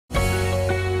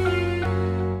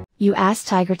You ask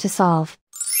Tiger to solve.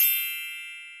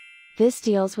 This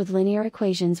deals with linear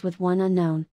equations with one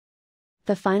unknown.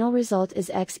 The final result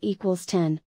is x equals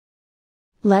 10.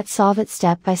 Let's solve it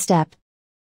step by step.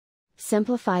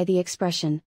 Simplify the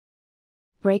expression.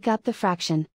 Break up the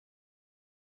fraction.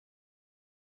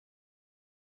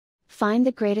 Find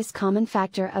the greatest common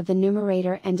factor of the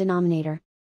numerator and denominator.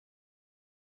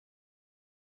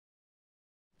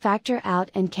 Factor out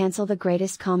and cancel the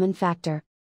greatest common factor.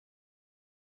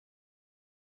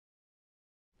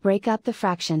 Break up the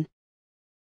fraction.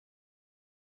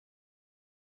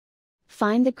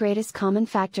 Find the greatest common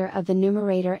factor of the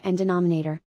numerator and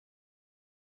denominator.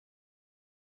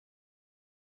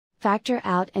 Factor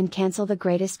out and cancel the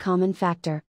greatest common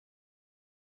factor.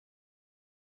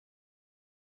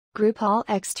 Group all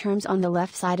x terms on the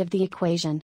left side of the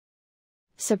equation.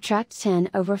 Subtract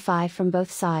 10/5 from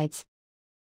both sides.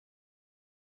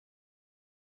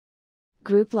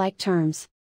 Group like terms.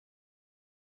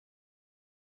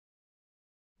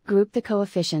 Group the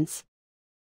coefficients.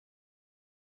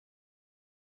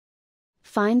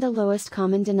 Find the lowest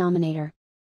common denominator.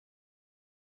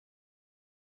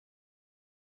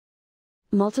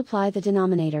 Multiply the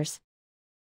denominators.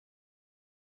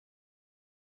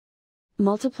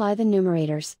 Multiply the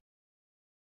numerators.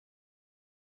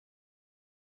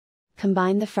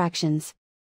 Combine the fractions.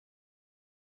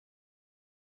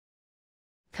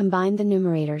 Combine the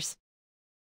numerators.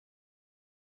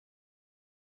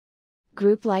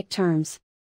 Group like terms.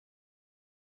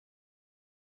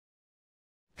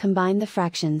 Combine the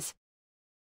fractions.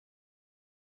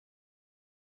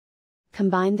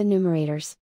 Combine the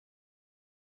numerators.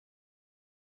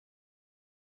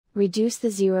 Reduce the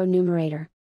zero numerator.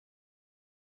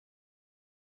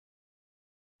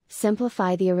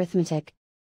 Simplify the arithmetic.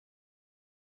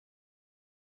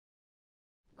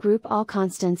 Group all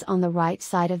constants on the right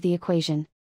side of the equation.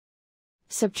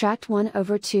 Subtract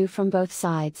 1/2 from both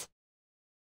sides.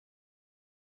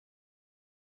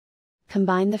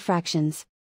 Combine the fractions.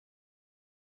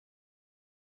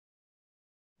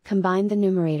 Combine the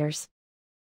numerators.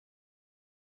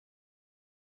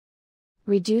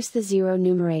 Reduce the zero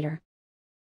numerator.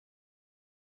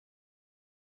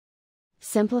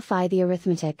 Simplify the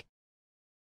arithmetic.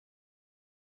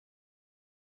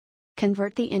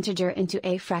 Convert the integer into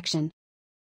a fraction.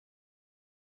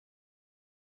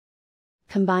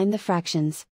 Combine the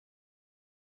fractions.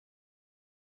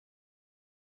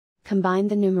 Combine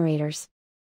the numerators.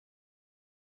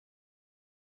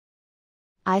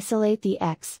 Isolate the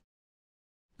x.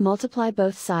 Multiply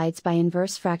both sides by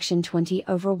inverse fraction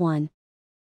 20/1.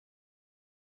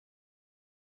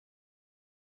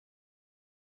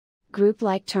 Group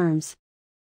like terms.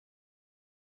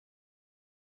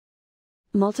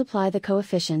 Multiply the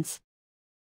coefficients.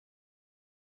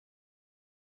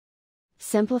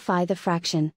 Simplify the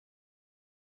fraction.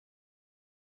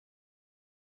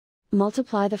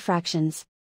 Multiply the fractions.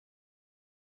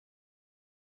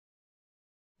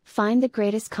 Find the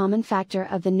greatest common factor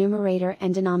of the numerator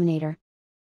and denominator.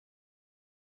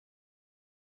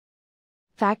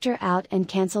 Factor out and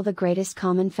cancel the greatest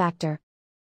common factor.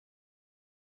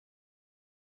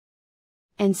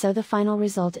 And so the final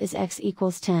result is x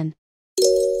equals 10.